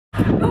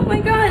Oh my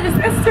god, it's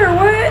Esther,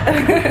 what?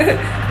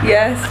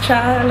 Yes,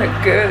 child,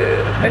 look good.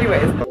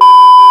 Anyways.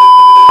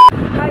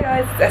 Hi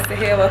guys, it's Esther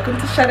here. Welcome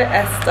to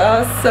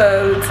Shutitesther.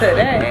 So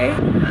today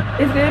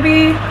is gonna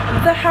be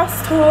the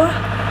house tour,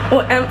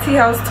 or empty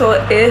house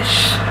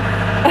tour-ish.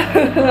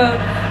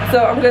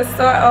 So I'm gonna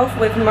start off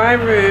with my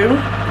room,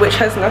 which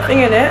has nothing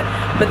in it,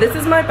 but this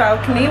is my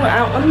balcony. We're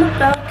out on the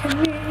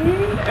balcony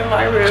in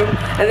my room,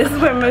 and this is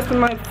where most of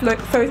my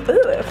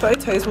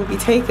photos will be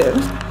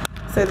taken.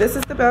 So this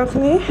is the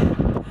balcony.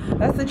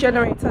 That's the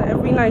generator.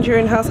 Every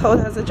Nigerian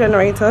household has a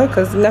generator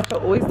because NEPA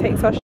always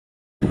takes our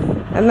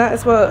and that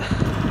is what,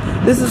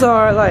 this is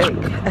our like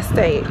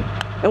estate,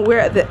 and we're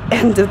at the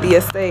end of the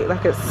estate.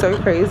 Like, it's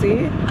so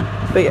crazy.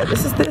 But yeah,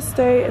 this is the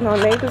estate and our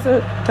neighbors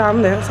are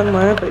down there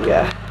somewhere. But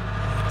yeah,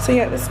 so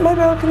yeah, this is my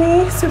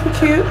balcony, super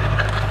cute.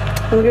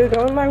 I'm gonna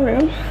go in my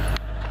room.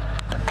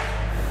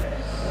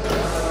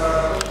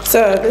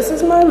 So this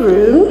is my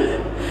room.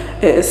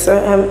 It is so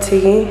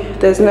empty.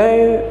 There's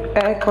no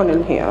aircon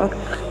in here,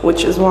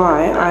 which is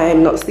why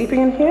I'm not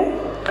sleeping in here,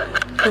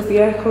 because the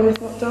aircon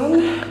is not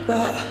done.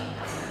 But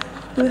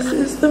this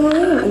is the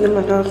room, and then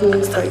my balcony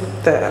is like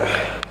there.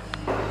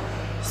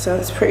 So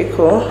it's pretty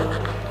cool.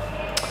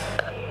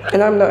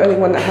 And I'm the only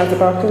one that has a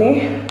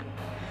balcony.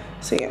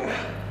 So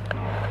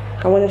yeah,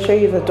 I want to show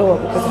you the door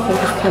because I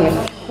think it's kind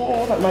of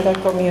cool that my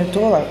dad got me a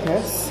door like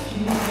this.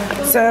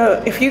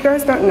 So if you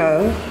guys don't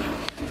know,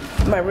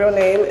 my real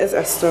name is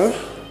Esther.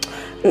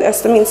 And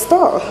Esther means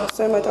star,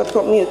 so my dad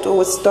got me a door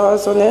with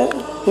stars on it,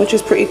 which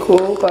is pretty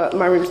cool, but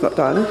my room's not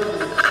done.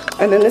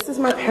 And then this is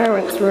my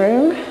parents'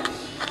 room.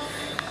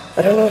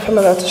 I don't know if I'm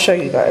allowed to show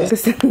you guys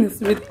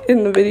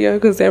in the video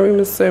because their room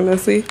is so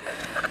messy.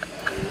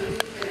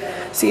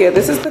 So yeah,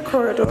 this is the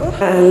corridor,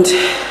 and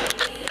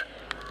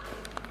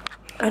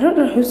I don't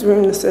know whose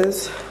room this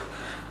is,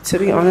 to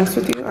be honest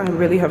with you. I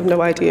really have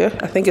no idea.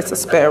 I think it's a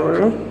spare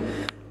room.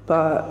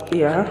 But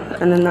yeah,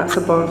 and then that's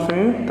a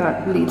bathroom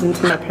that leads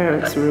into my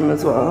parents' room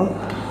as well.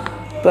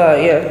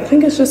 But yeah, I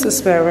think it's just a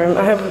spare room.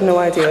 I have no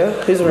idea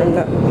whose room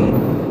that would be.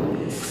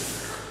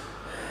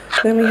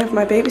 Then we have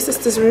my baby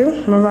sister's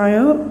room,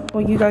 Mariah,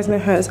 or you guys know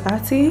her as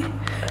Atty.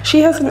 She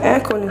has an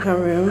aircon in her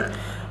room,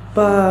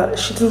 but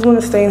she doesn't want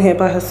to stay in here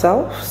by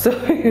herself. So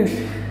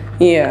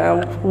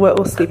yeah, we're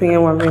all sleeping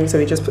in one room, so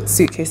we just put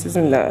suitcases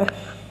in there.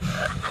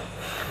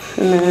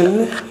 And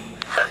then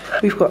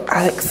we've got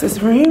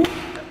Alex's room.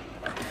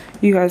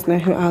 You guys know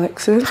who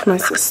Alex is, my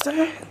sister.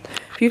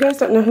 If you guys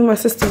don't know who my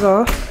sisters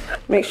are,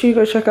 make sure you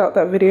go check out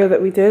that video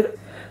that we did,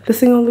 the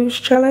Sing or Lose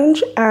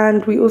challenge.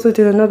 And we also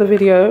did another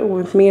video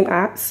with me and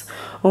Ats,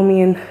 or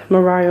me and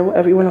Mariah,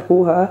 whatever you want to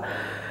call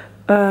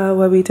her,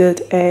 where we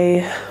did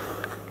a,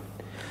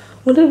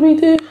 what did we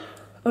do?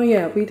 Oh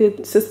yeah, we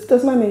did Sister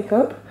Does My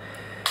Makeup.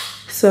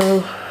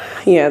 So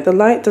yeah, the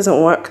light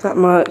doesn't work that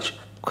much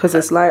because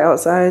it's light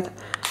outside,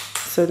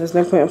 so there's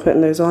no point in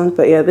putting those on.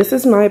 But yeah, this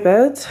is my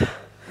bed.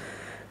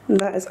 And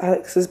that is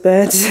Alex's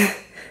bed,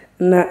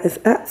 and that is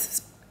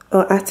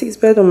Atty's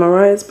bed, or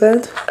Mariah's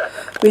bed.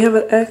 We have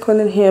an aircon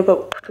in here,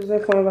 but there's no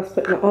point of us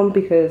putting it on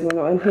because we're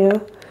not in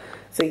here.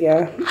 So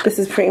yeah, this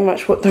is pretty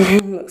much what the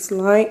room looks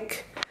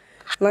like.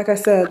 Like I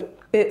said,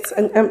 it's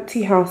an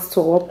empty house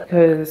tour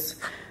because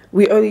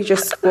we only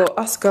just, well,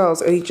 us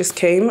girls only just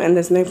came, and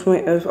there's no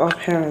point of our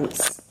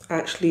parents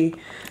actually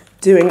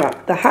doing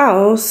up the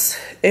house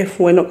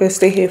if we're not going to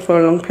stay here for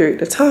a long period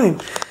of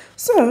time.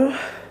 So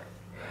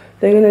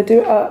they're going to do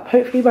it up.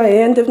 Hopefully by the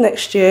end of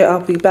next year, I'll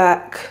be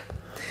back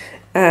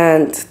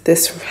and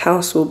this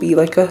house will be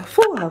like a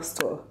full house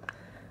tour.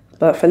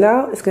 But for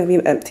now, it's going to be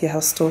an empty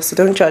house tour, so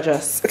don't judge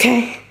us,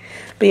 okay?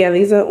 But yeah,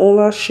 these are all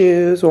our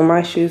shoes, or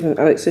my shoes, and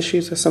Alex's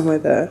shoes are somewhere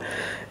there.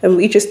 And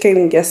we just came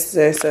in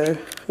yesterday, so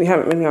we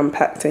haven't really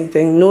unpacked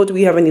anything, nor do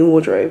we have any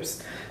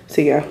wardrobes.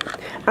 So yeah.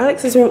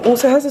 Alex's room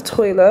also has a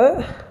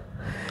toilet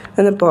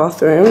and a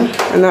bathroom,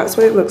 and that's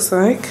what it looks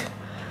like.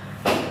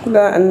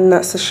 That, and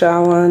that's the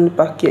shower and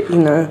bucket, you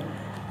know.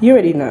 You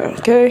already know,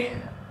 okay?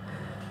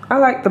 I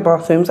like the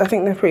bathrooms. I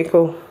think they're pretty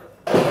cool.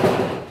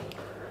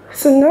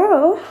 So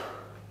now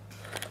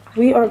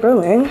we are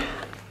going.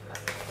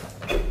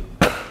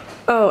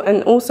 Oh,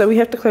 and also we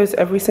have to close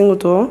every single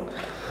door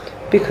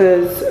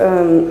because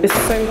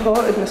it's so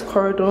hot in this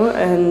corridor,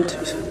 and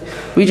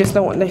we just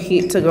don't want the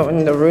heat to go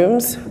in the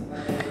rooms,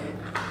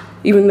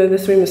 even though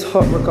this room is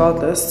hot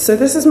regardless. So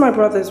this is my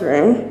brother's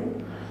room.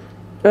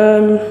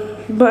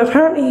 But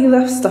apparently he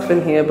left stuff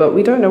in here, but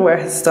we don't know where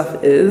his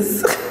stuff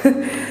is.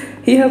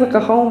 He has like a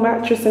whole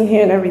mattress in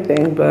here and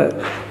everything, but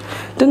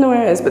don't know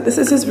where it is. But this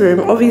is his room.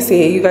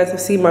 Obviously, you guys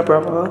have seen my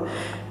brother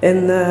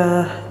in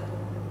the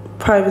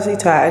privacy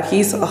tag.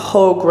 He's a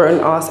whole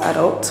grown-ass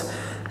adult.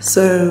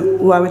 So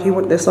why would he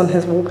want this on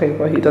his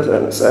wallpaper? He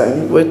doesn't.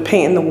 So we're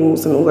painting the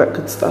walls and all that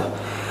good stuff.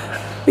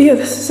 But yeah,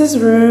 this is his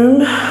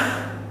room.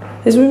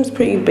 His room's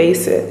pretty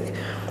basic.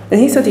 And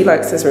he said he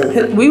likes this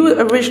room. We were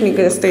originally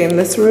going to stay in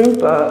this room,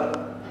 but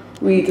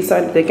we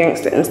decided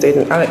against it and stayed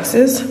in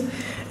Alex's.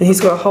 And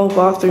he's got a whole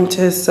bathroom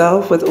to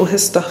himself with all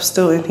his stuff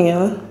still in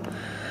here.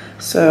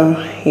 So,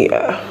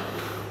 yeah.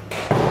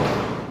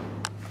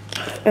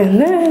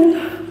 And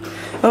then,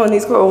 oh, and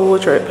he's got a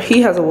wardrobe.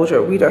 He has a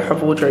wardrobe. We don't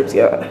have wardrobes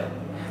yet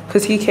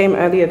because he came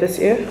earlier this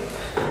year,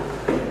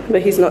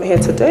 but he's not here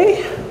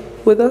today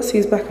with us.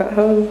 He's back at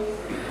home.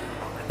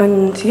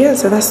 And yeah,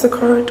 so that's the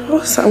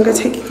corridor. So I'm gonna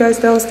take you guys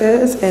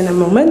downstairs in a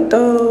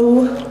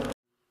momento.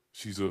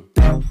 She's a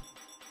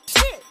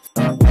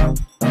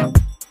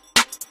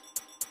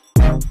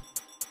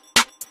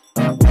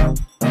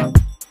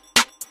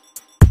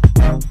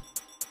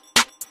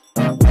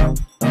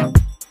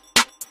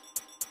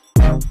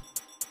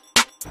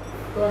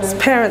His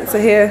parents are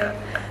here.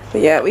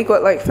 But yeah, we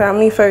got like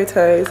family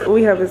photos. All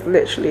we have is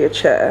literally a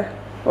chair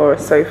or a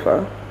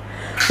sofa.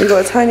 We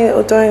got a tiny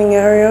little dining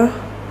area.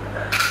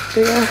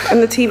 But yeah,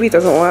 and the TV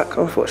doesn't work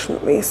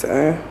unfortunately,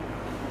 so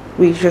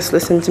we just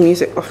listen to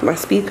music off my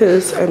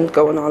speakers and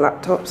go on our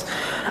laptops.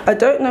 I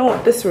don't know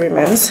what this room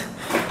is,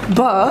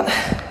 but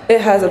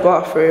it has a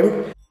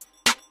bathroom.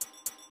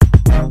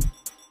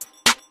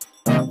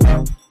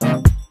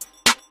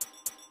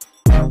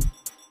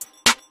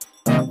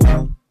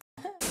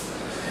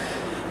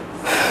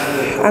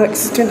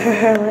 Alex is doing her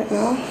hair right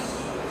now.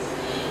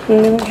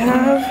 And then we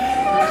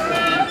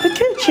have the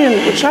kitchen,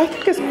 which I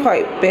think is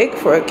quite big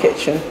for a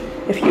kitchen,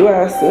 if you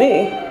ask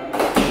me.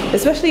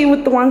 Especially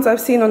with the ones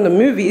I've seen on the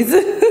movies.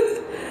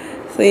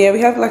 So yeah, we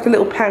have like a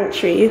little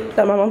pantry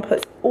that my mum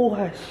puts all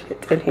her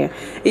shit in here.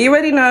 You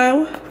already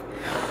know,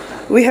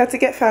 we had to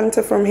get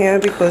Fanta from here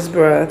because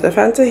bruh, the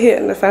Fanta here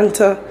and the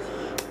Fanta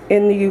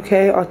in the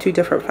UK are two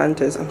different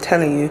Fantas, I'm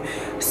telling you.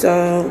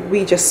 So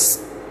we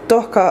just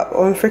stock up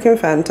on freaking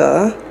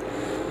Fanta.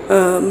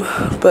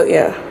 But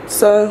yeah,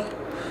 so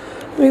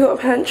we got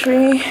a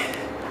pantry,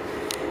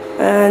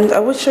 and I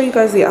would show you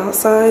guys the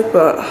outside,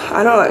 but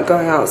I don't like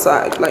going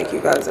outside like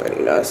you guys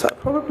already know, so I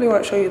probably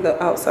won't show you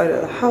the outside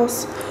of the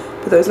house.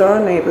 But those are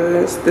our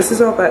neighbors. This is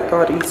our back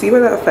garden. You see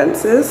where that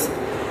fence is,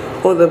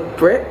 or the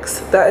bricks?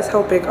 That is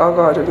how big our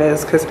garden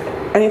is, because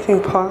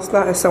anything past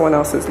that is someone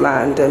else's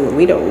land, and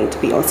we don't need to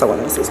be on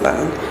someone else's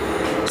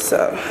land.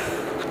 So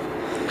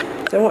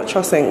don't watch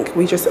us sing,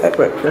 we just ate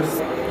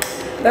breakfast.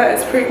 That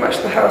is pretty much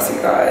the house,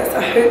 you guys.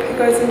 I hope you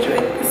guys enjoyed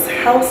this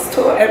house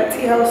tour,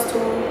 empty house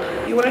tour.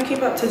 If you want to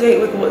keep up to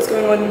date with what's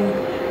going on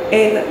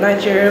in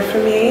Nigeria for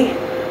me,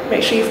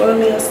 make sure you follow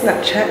me on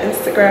Snapchat,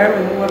 Instagram,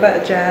 and all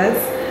that jazz.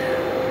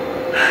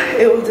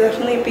 It will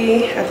definitely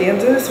be at the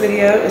end of this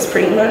video. It's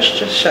pretty much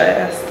just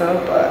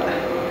Shutitesther, but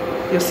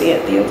you'll see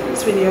it at the end of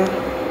this video.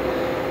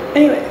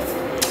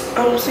 Anyways,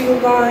 I will see you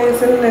guys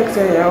in the next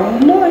video.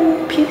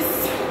 Bye. Peace.